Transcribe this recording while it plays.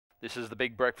This is the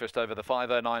big breakfast over the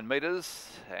 509 metres,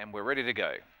 and we're ready to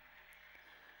go.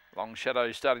 Long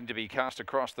shadows starting to be cast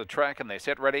across the track, and they're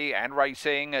set ready and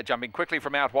racing. Jumping quickly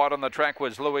from out wide on the track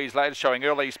was Louise Ladd, showing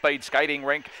early speed. Skating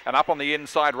Rink, and up on the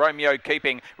inside, Romeo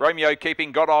Keeping. Romeo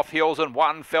Keeping got off heels, and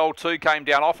one fell, two came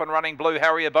down. Off and running Blue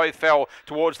Harrier, both fell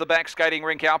towards the back. Skating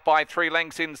Rink out by 3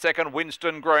 lengths in second.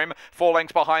 Winston Groom 4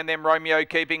 lengths behind them. Romeo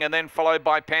Keeping, and then followed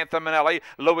by Panther Manelli.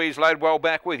 Louise Ladd well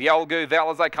back with Yalgu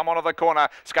Val as they come onto the corner.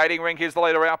 Skating Rink is the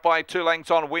leader, out by 2 lengths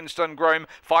on Winston Groom.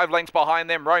 5 lengths behind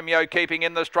them. Romeo Keeping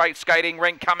in the straight. Skating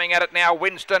Rink coming at it now.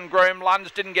 Winston Groom.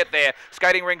 Lunds didn't get there.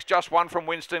 Skating Rink's just one from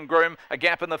Winston Groom. A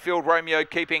gap in the field. Romeo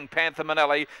Keeping, Panther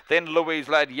Manelli. Then Louise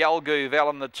Ladd, Yalgu Val,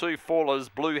 and the 2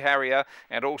 fallers, Blue Harrier,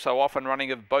 and also off and running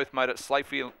have both made it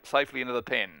safely into the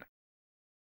pen.